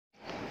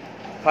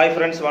Hi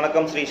friends,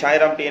 வணக்கம். Sri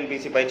Sairam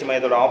TNPSC பயிற்சி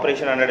மையத்தோட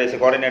operation 100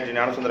 coordinator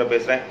Gnanasundaram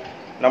பேசுகிறேன்.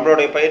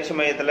 நம்மளுடைய பயிற்சி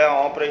மையத்தில்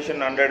ஆபரேஷன்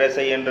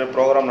 100 என்ற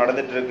ப்ரோக்ராம்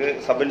நடந்துட்டு இருக்கு.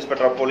 சப்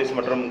இன்ஸ்பெக்டர் ஆஃப் போலீஸ்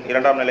மற்றும்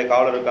இரண்டாம் நிலை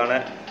காவலருக்கான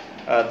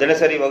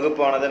தினசரி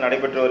வகுப்பானது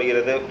நடைபெற்று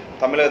வருகிறது.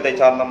 தமிழகத்தை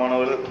சார்ந்த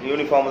மாணவர்கள்,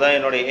 யூனிஃபார்ம் தான்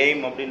என்னுடைய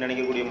எய்ம் அப்படின்னு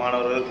நினைக்கக்கூடிய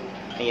மாணவர்கள்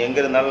நீங்கள்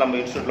எங்கே இருந்தாலும் நம்ம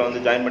இன்ஸ்டியூட்டில்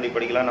வந்து ஜாயின் பண்ணி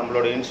படிக்கலாம்.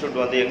 நம்மளோட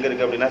இன்ஸ்டியூட் வந்து எங்கே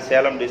இருக்குது அப்படின்னா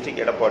சேலம்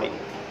டிஸ்ட்ரிக்ட் எடப்பாடி.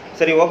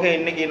 சரி, ஓகே.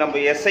 இன்றைக்கி நம்ம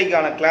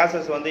எஸ்ஐக்கான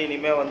கிளாஸஸ் வந்து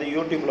இனிமேல் வந்து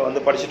யூடியூப்பில்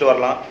வந்து படிச்சுட்டு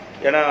வரலாம்.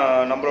 ஏன்னா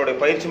நம்மளுடைய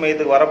பயிற்சி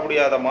மையத்துக்கு வர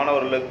முடியாத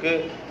மாணவர்களுக்கு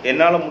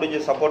என்னால் முடிஞ்ச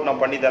சப்போர்ட்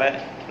நான் பண்ணித்தரேன்.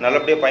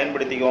 நல்லபடியாக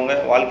பயன்படுத்திக்கோங்க.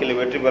 வாழ்க்கையில்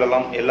வெற்றி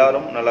பெறலாம்.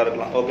 எல்லாரும் நல்லா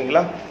இருக்கலாம்.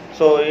 ஓகேங்களா?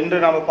 ஸோ இன்று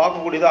நாம்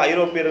பார்க்கக்கூடியது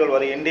ஐரோப்பியர்கள்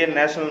வரை இந்தியன்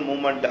நேஷனல்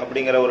மூவ்மெண்ட்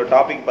அப்படிங்கிற ஒரு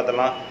டாபிக்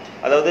பார்த்தலாம்.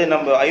 அதாவது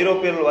நம்ம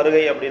ஐரோப்பியர்கள்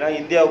வருகை அப்படின்னா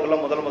இந்தியாவுக்குள்ள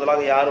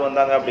முதலாக யார்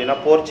வந்தாங்க அப்படின்னா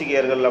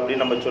போர்ச்சுகீயர்கள்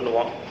அப்படின்னு நம்ம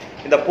சொல்லுவோம்.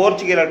 இந்த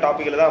போர்ச்சுகீயர்கள்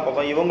டாப்பிக்கில் தான்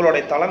பார்ப்போம்.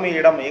 இவங்களுடைய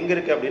தலைமையிடம் எங்கே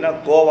இருக்குது அப்படின்னா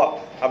கோவா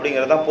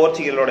அப்படிங்கிறது தான்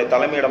போர்ச்சுகீயர்களுடைய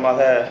தலைமையிடமாக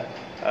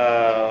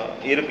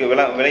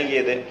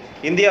விளங்கியது.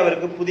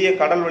 இந்தியாவிற்கு புதிய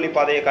கடல் வழி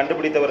பாதையை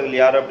கண்டுபிடித்தவர்கள்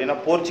யார் அப்படின்னா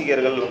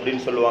போர்ச்சுகீயர்கள்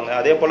அப்படின்னு சொல்லுவாங்க.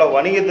 அதே போல்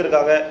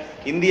வணிகத்திற்காக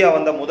இந்தியா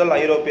வந்த முதல்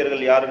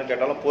ஐரோப்பியர்கள் யாருன்னு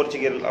கேட்டாலும்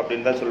போர்ச்சுகீயர்கள்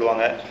அப்படின்னு தான்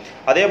சொல்லுவாங்க.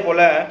 அதே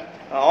போல்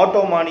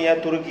ஆட்டோமானிய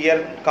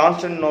துருக்கியர்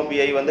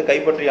கான்ஸ்டன்டினோப்பியை வந்து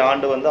கைப்பற்றிய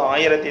ஆண்டு வந்து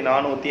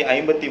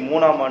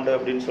 1453ஆம் ஆண்டு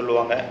அப்படின்னு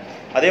சொல்லுவாங்க.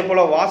 அதே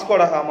போல்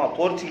வாஸ்கோடகாமா,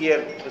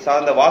 போர்ச்சுகீயர்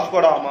சார்ந்த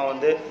வாஸ்கோடகாமா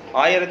வந்து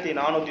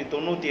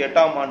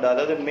 1498ஆம் ஆண்டு,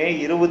 அதாவது மே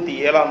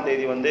 27ஆம்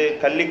தேதி வந்து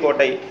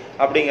கள்ளிக்கோட்டை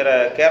அப்படிங்கிற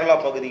கேரளா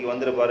பகுதிக்கு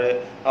வந்திருப்பார்.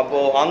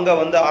 அப்போது அங்கே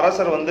வந்து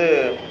அரசர் வந்து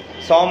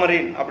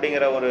சாமரின்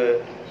அப்படிங்கிற ஒரு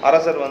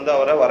அரசர் வந்து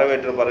அவரை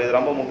வரவேற்றிருப்பார். இது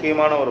ரொம்ப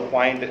முக்கியமான ஒரு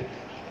பாயிண்ட்.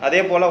 அதே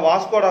போல்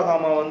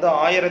வாஸ்கோடகாமா வந்து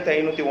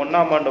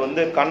 1501ஆம் ஆண்டு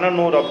வந்து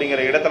கண்ணனூர்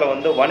அப்படிங்கிற இடத்துல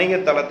வந்து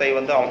வணிகத்தலத்தை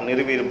வந்து அவன்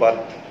நிறுவியிருப்பார்.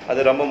 அது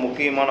ரொம்ப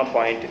முக்கியமான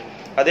பாயிண்ட்.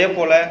 அதே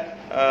போல்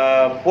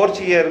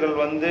போர்ச்சுகீயர்கள்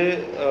வந்து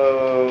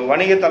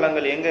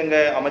வணிகத்தலங்கள்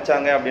எங்கெங்கே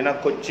அமைச்சாங்க அப்படின்னா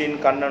கொச்சின்,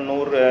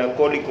 கண்ணனூர்,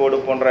 கோழிக்கோடு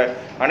போன்ற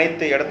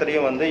அனைத்து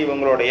இடத்துலையும் வந்து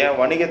இவங்களுடைய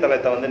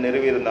வணிகத்தலத்தை வந்து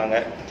நிறுவியிருந்தாங்க.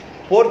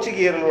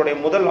 போர்ச்சுகீயர்களுடைய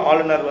முதல்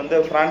ஆளுநர் வந்து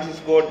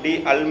பிரான்சிஸ்கோ டி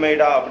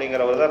அல்மெய்டா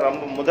அப்படிங்கிறவர் தான்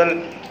ரொம்ப முதல்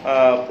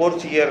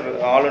போர்ச்சுகீயர்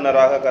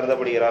ஆளுநராக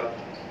கருதப்படுகிறார்.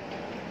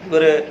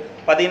 இவர்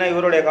பார்த்தீங்கன்னா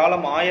இவருடைய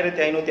காலம்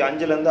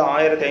 1505லேருந்து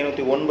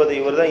 1509.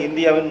 இவர் தான்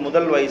இந்தியாவின்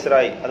முதல்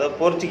வைஸ்ராய், அதாவது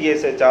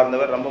போர்ச்சுகீஸை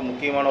சார்ந்தவர். ரொம்ப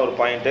முக்கியமான ஒரு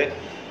பாயிண்ட்டு.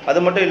 அது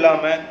மட்டும்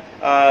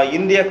இல்லாமல்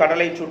இந்திய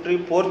கடலை சுற்றி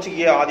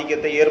போர்ச்சுகீய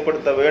ஆதிக்கத்தை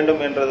ஏற்படுத்த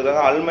வேண்டும்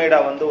என்றதுக்காக அல்மெய்டா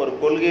வந்து ஒரு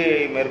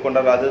கொள்கையை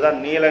மேற்கொண்டார். அதுதான்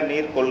நீல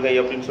நீர் கொள்கை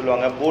அப்படின்னு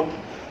சொல்லுவாங்க.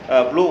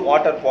 ப்ளூ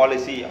வாட்டர்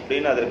பாலிசி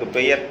அப்படின்னு அதற்கு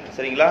பெயர்.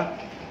 சரிங்களா?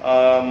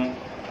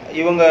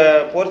 இவங்க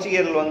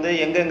போர்ச்சுகீயர்கள் வந்து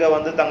எங்கெங்கே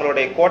வந்து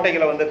தங்களுடைய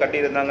கோட்டைகளை வந்து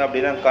கட்டியிருந்தாங்க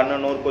அப்படின்னா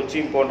கண்ணனூர்,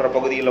 கொச்சின் போன்ற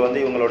பகுதிகளில்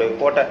வந்து இவங்களுடைய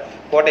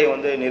கோட்டையை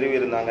வந்து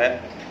நிறுவியிருந்தாங்க.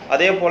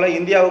 அதே போல்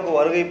இந்தியாவுக்கு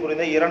வருகை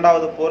புரிந்த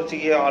இரண்டாவது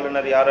போர்ச்சுகீய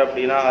ஆளுநர் யார்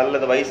அப்படின்னா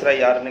அல்லது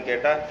வைஸ்ராய் யாருன்னு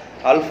கேட்டால்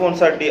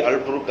அல்ஃபோன்சா டி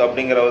அல்புர்க்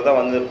அப்படிங்கிறவர் தான்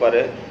வந்திருப்பார்.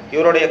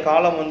 இவருடைய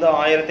காலம் வந்து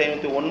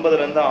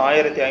 1509லேருந்து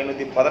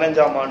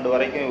 1515ஆம் ஆண்டு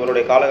வரைக்கும்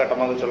இவருடைய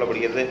காலகட்டமாக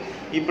சொல்லப்படுகிறது.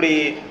 இப்படி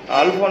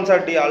அல்ஃபோன்சா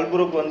டி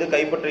அல்புர்க் வந்து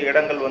கைப்பற்றிய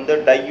இடங்கள் வந்து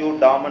டையூ,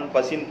 டாமன்,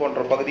 பசின்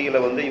போன்ற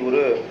பகுதிகளை வந்து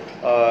இவர்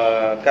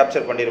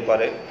கேப்சர்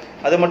பண்ணியிருப்பார்.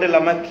 அது மட்டும்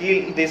இல்லாமல்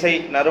கீழ் திசை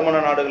நறுமண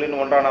நாடுகளின்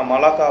ஒன்றான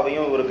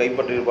மலாக்காவையும் இவர்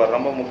கைப்பற்றியிருப்பார்.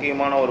 ரொம்ப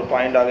முக்கியமான ஒரு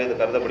பாயிண்டாக இது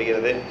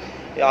கருதப்படுகிறது.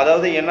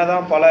 அதாவது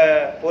என்னதான் பல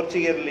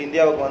போர்ச்சுகீயர்கள்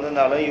இந்தியாவுக்கு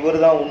வந்திருந்தாலும் இவர்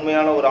தான்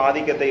உண்மையான ஒரு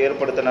ஆதிக்கத்தை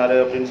ஏற்படுத்தினார்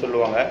அப்படின்னு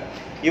சொல்லுவாங்க.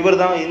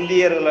 இவர் தான்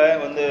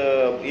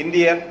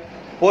இந்தியர்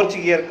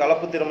போர்ச்சுகீயர்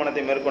கலப்பு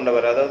திருமணத்தை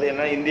மேற்கொண்டவர். அதாவது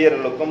என்ன,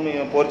 இந்தியர்களுக்கும்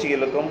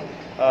போர்ச்சுகீயர்களுக்கும்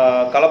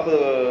கலப்பு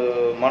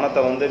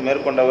மனத்தை வந்து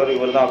மேற்கொண்டவர்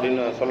இவர் தான்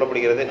அப்படின்னு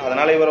சொல்லப்படுகிறது.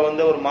 அதனால் இவரை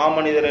வந்து ஒரு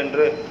மாமனிதர்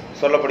என்று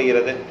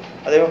சொல்லப்படுகிறது.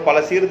 அதே போல் பல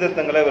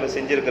சீர்திருத்தங்களை இவர்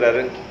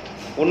செஞ்சிருக்கிறாரு.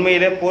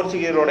 உண்மையிலே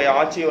போர்ச்சுகீயர்களுடைய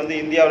ஆட்சியை வந்து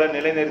இந்தியாவில்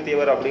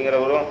நிலைநிறுத்தியவர்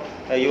அப்படிங்கிறவரும்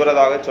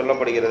இவரதாக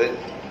சொல்லப்படுகிறது.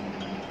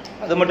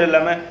 அது மட்டும்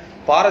இல்லாமல்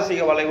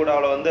பாரசீக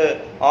வளைகுடாவில் வந்து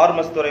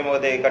ஆர்மஸ்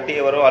துறைமுகத்தை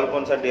கட்டியவரும்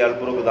அல்போன்சா டி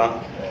அல்புர்க் தான்.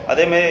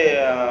 அதேமாரி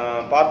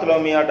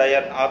பார்த்தலோமியா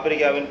டயர்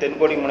ஆப்பிரிக்காவின்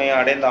தென்கோடி முனையை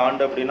அடைந்த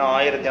ஆண்டு அப்படின்னா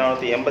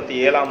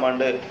 1487ஆம்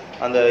ஆண்டு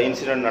அந்த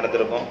இன்சிடென்ட்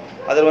நடந்திருக்கும்.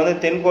 அதில் வந்து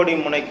தென்கோடி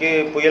முனைக்கு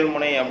புயல்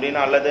முனை அப்படின்னு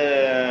அல்லது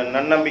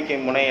நன்னம்பிக்கை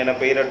முனை என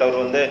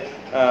பெயரிட்டவர் வந்து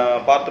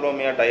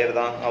பார்த்தலோமியா டயர்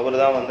தான்.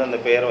 அவர் தான் வந்து அந்த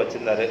பெயரை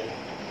வச்சிருந்தார்.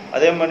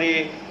 அதே மாதிரி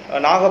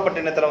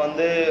நாகப்பட்டினத்தில்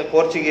வந்து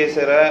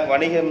போர்ச்சுகீசரை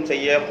வணிகம்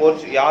செய்ய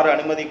யார்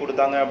அனுமதி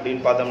கொடுத்தாங்க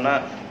அப்படின்னு பார்த்தோம்னா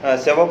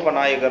செவப்ப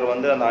நாயகர்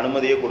வந்து அந்த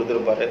அனுமதியை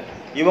கொடுத்துருப்பாரு.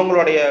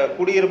 இவங்களுடைய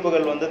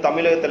குடியிருப்புகள் வந்து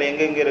தமிழகத்தில்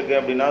எங்கெங்கே இருக்குது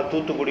அப்படின்னா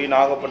தூத்துக்குடி,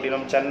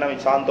 நாகப்பட்டினம், சென்னை,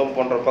 சாந்தோம்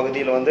போன்ற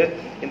பகுதியில் வந்து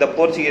இந்த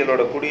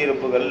போர்ச்சுகீயர்களோட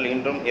குடியிருப்புகள்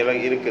இன்றும்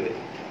இருக்குது.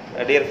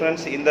 டியர்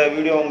ஃப்ரெண்ட்ஸ், இந்த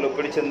வீடியோ உங்களுக்கு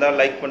பிடிச்சிருந்தால்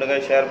லைக்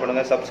பண்ணுங்கள், ஷேர்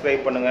பண்ணுங்கள்,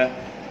 சப்ஸ்கிரைப் பண்ணுங்கள்.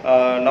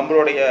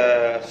 நம்மளுடைய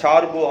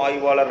சார்பு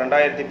ஆய்வாளர்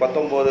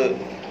 2019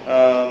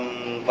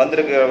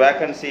 வந்திருக்கிற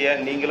வேக்கன்சியை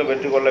நீங்களும்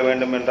வெற்றி கொள்ள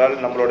வேண்டும் என்றால்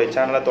நம்மளுடைய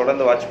சேனலை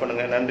தொடர்ந்து வாட்ச்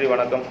பண்ணுங்கள். நன்றி,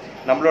 வணக்கம்.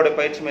 நம்மளுடைய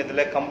பயிற்சி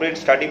மையத்தில் complete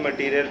study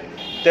material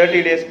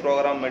 30 days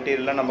program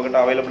மெட்டீரியல்லாம் நம்மக்கிட்ட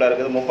அவைலபிளாக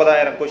இருக்குது.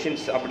 30,000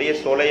 கொஷின்ஸ் அப்படியே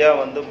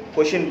சொலையாக வந்து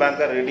கொஷின்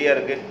பேங்கர் ரெடியாக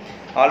இருக்குது.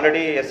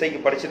 ஆல்ரெடி எஸ்ஐக்கு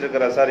படிச்சுட்டு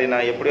இருக்கிறேன் சார்,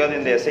 நான் எப்படியாவது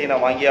இந்த எஸ்ஐ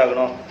நான் வாங்கி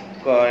ஆகணும்,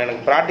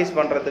 எனக்கு ப்ராக்டிஸ்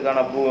பண்ணுறதுக்கான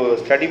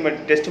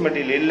டெஸ்ட்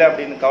மெட்டீரியல் இல்லை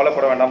அப்படின்னு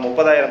கவலைப்பட வேண்டாம்.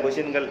 30,000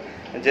 கொஷின்கள்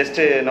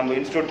ஜஸ்ட்டு நம்ம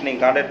இன்ஸ்டியூட்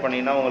நீங்கள் கான்டாக்ட்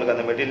பண்ணிங்கன்னா உங்களுக்கு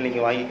அந்த மெட்டீரியல்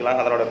நீங்கள் வாங்கிக்கலாம்.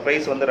 அதனோட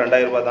ப்ரைஸ் வந்து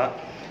 2000 ரூபா தான்.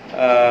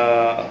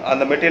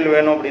 அந்த மெட்டீரியல்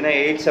வேணும் அப்படின்னா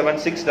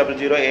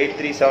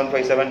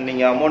 8760083757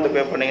 நீங்கள் அமௌண்ட்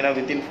பே பண்ணிங்கன்னா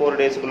வித்தின் 4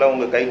 டேஸ்க்குள்ளே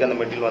உங்கள் கைக்கு அந்த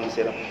மெட்டீரியல் வந்து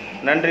சேரும்.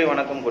 நன்றி,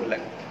 வணக்கம், குட்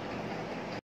லக்.